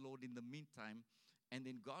heart to the Lord in the meantime. And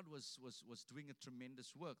then God was doing a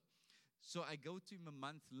tremendous work. So I go to him a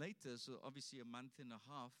month later, so obviously a month and a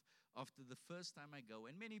half after the first time I go.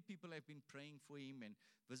 And many people have been praying for him and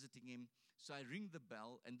visiting him. So I ring the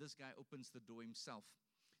bell, and this guy opens the door himself.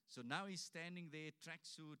 So now he's standing there,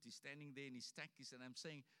 tracksuit, he's standing there in his tackies, and I'm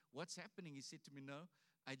saying, what's happening? He said to me, no,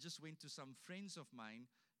 I just went to some friends of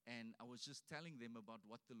mine, and I was just telling them about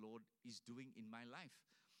what the Lord is doing in my life.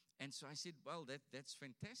 And so I said, well, that's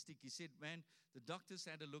fantastic. He said, man, the doctors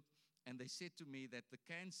had a look, and they said to me that the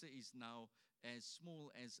cancer is now as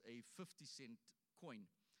small as a 50-cent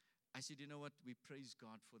coin. I said, you know what? We praise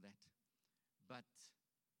God for that. But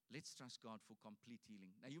let's trust God for complete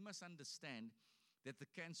healing. Now, you must understand that the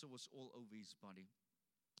cancer was all over his body.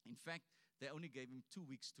 In fact, they only gave him 2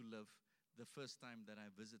 weeks to live the first time that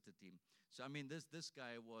I visited him. So, I mean, this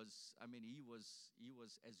guy was, I mean, he was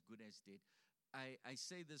as good as dead. I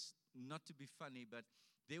say this not to be funny, but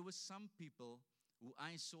there were some people who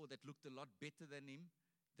I saw that looked a lot better than him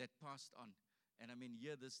that passed on. And I mean,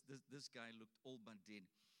 here, this guy looked all but dead.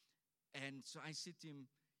 And so I said to him,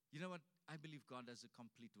 you know what? I believe God does a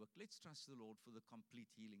complete work. Let's trust the Lord for the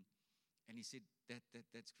complete healing. And he said,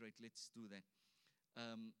 that's great. Let's do that.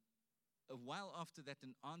 A while after that,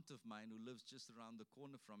 an aunt of mine who lives just around the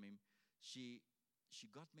corner from him, she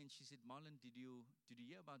got me and she said, Marlon, did you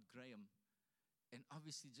hear about Graham? And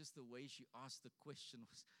obviously just the way she asked the question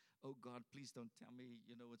was, oh God, please don't tell me,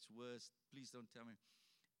 it's worse. Please don't tell me.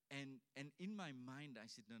 And in my mind,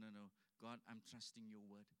 I said, no. God, I'm trusting your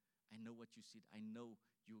word. I know what you said. I know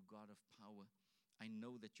you're God of power. I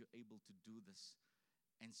know that you're able to do this.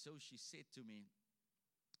 And so she said to me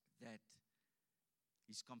that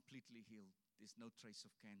he's completely healed. There's no trace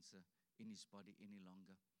of cancer in his body any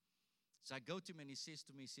longer. So I go to him and he says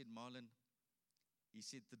to me, he said, Marlon, he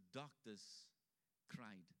said, the doctors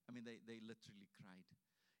cried. I mean, they literally cried.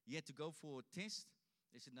 He had to go for a test.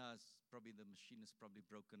 They said, no, it's probably the machine is probably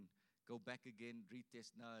broken. Go back again,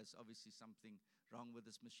 retest. No, it's obviously something wrong with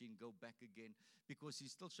this machine. Go back again. Because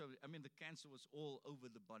he still showed, I mean, the cancer was all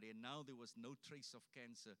over the body. And now there was no trace of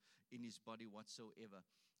cancer in his body whatsoever.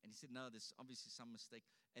 And he said, no, there's obviously some mistake.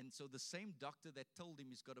 And so the same doctor that told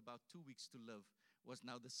him he's got about 2 weeks to live was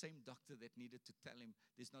now the same doctor that needed to tell him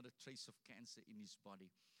there's not a trace of cancer in his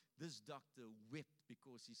body. This doctor wept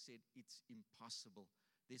because he said, it's impossible.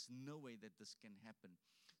 There's no way that this can happen.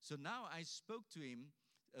 So now I spoke to him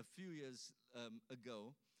a few years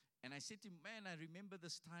ago, and I said to him, man, I remember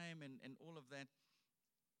this time and all of that.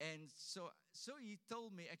 And so he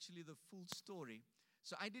told me actually the full story.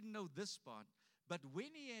 So I didn't know this part. But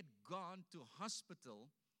when he had gone to hospital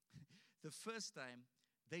the first time,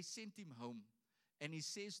 they sent him home. And he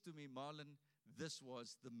says to me, Marlon, this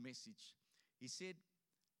was the message. He said,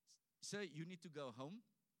 sir, you need to go home.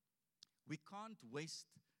 We can't waste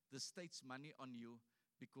the state's money on you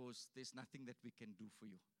because there's nothing that we can do for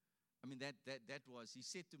you. I mean, that was, he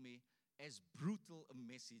said to me, as brutal a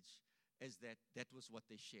message as that was what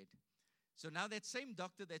they shared. So now that same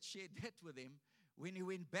doctor that shared that with him, when he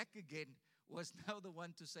went back again, was now the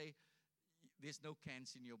one to say, there's no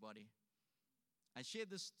cancer in your body. I share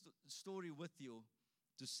this story with you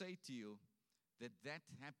to say to you that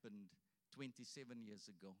happened 27 years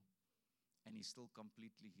ago, and he's still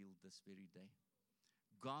completely healed this very day.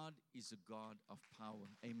 God is a God of power.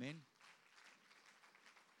 Amen.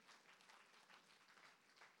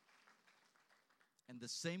 And the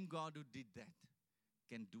same God who did that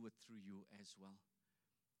can do it through you as well.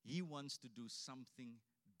 He wants to do something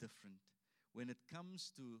different. When it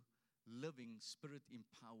comes to living Spirit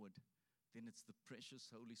empowered, then it's the precious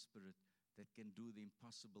Holy Spirit that can do the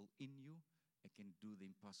impossible in you and can do the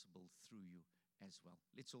impossible through you as well.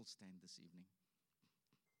 Let's all stand this evening.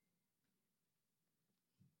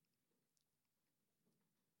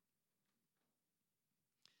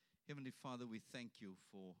 Heavenly Father, we thank you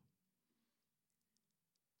for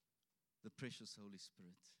the precious Holy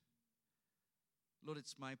Spirit. Lord,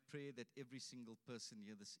 it's my prayer that every single person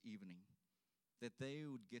here this evening, that they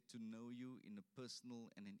would get to know you in a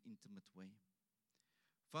personal and an intimate way.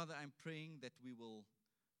 Father, I'm praying that we will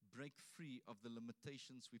break free of the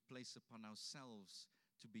limitations we place upon ourselves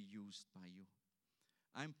to be used by you.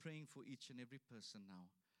 I'm praying for each and every person now.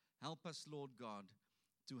 Help us, Lord God,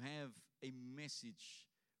 to have a message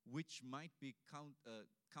which might be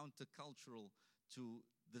countercultural to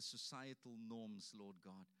the societal norms, Lord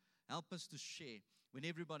God. Help us to share. When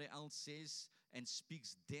everybody else says and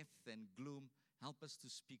speaks death and gloom, help us to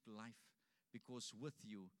speak life, because with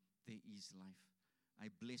you there is life. I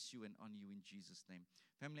bless you and honor you in Jesus' name.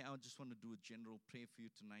 Family, I just want to do a general prayer for you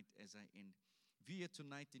tonight as I end. If you're here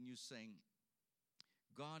tonight and you're saying,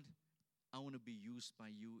 God, I want to be used by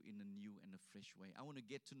you in a new and a fresh way. I want to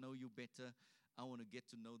get to know you better. I want to get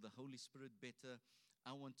to know the Holy Spirit better.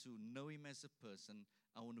 I want to know him as a person.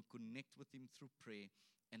 I want to connect with him through prayer.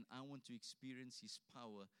 And I want to experience his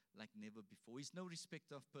power like never before. He's no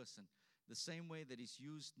respecter of person. The same way that He's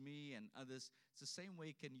used me and others, it's the same way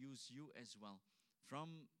He can use you as well. From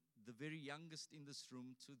the very youngest in this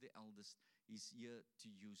room to the eldest, He's here to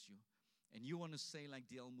use you. And you want to say like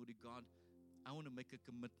D.L. Moody, God, I want to make a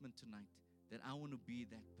commitment tonight that I want to be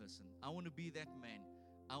that person. I want to be that man.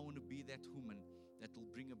 I want to be that woman that will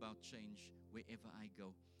bring about change wherever I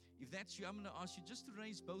go. If that's you, I'm going to ask you just to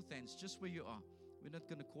raise both hands, just where you are. We're not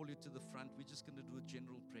going to call you to the front. We're just going to do a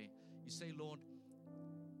general prayer. You say, Lord,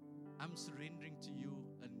 I'm surrendering to you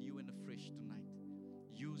anew and afresh tonight.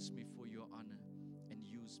 Use me for your honor and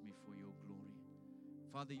use me for your glory.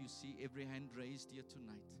 Father, you see every hand raised here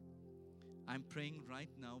tonight. I'm praying right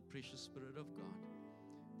now, precious Spirit of God,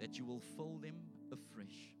 that you will fill them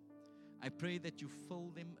afresh. I pray that you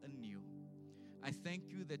fill them anew. I thank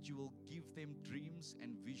you that you will give them dreams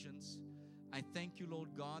and visions. I thank you, Lord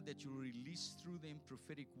God, that you'll release through them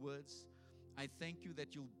prophetic words. I thank you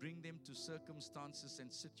that you'll bring them to circumstances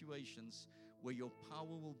and situations where your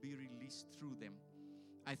power will be released through them.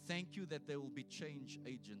 I thank you that they will be change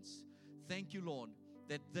agents. Thank you, Lord,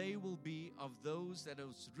 that they will be of those that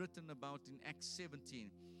was written about in Acts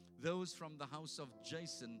 17, those from the house of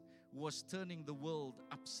Jason who was turning the world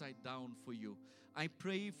upside down for you. I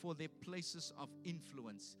pray for their places of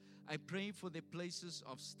influence. I pray for their places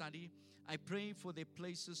of study. I pray for their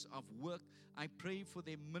places of work. I pray for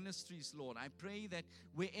their ministries, Lord. I pray that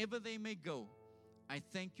wherever they may go, I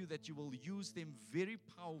thank you that you will use them very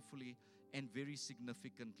powerfully and very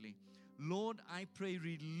significantly. Lord, I pray,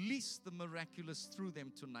 release the miraculous through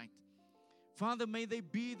them tonight. Father, may they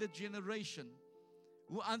be the generation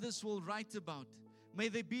who others will write about. May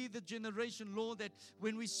they be the generation, Lord, that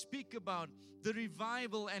when we speak about the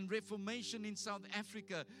revival and reformation in South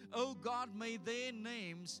Africa, oh God, may their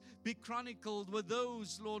names be chronicled with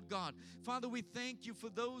those, Lord God. Father, we thank you for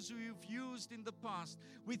those who you've used in the past.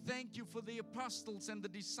 We thank you for the apostles and the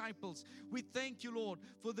disciples. We thank you, Lord,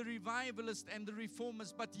 for the revivalists and the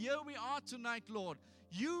reformers. But here we are tonight, Lord.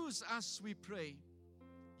 Use us, we pray.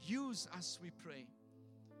 Use us, we pray.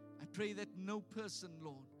 I pray that no person,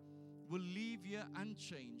 Lord, will leave here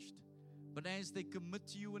unchanged. But as they commit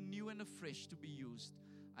to you anew and afresh to be used,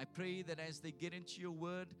 I pray that as they get into your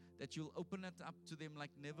word, that you'll open it up to them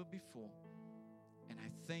like never before. And I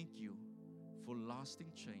thank you for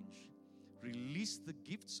lasting change. Release the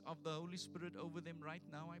gifts of the Holy Spirit over them right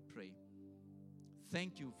now, I pray.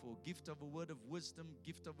 Thank you for gift of a word of wisdom,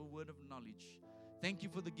 gift of a word of knowledge. Thank you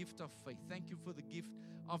for the gift of faith. Thank you for the gift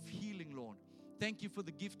of healing, Lord. Thank you for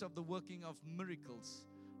the gift of the working of miracles.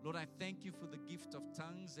 Lord, I thank you for the gift of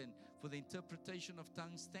tongues and for the interpretation of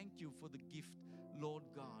tongues. Thank you for the gift, Lord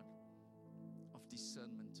God, of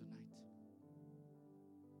discernment tonight.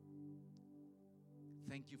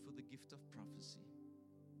 Thank you for the gift of prophecy.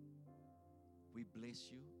 We bless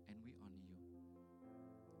you and we honor you.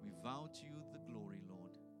 We vow to you the glory,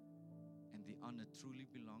 Lord, and the honor truly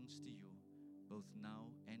belongs to you, both now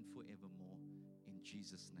and forevermore. In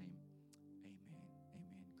Jesus' name, amen.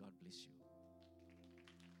 Amen. God bless you.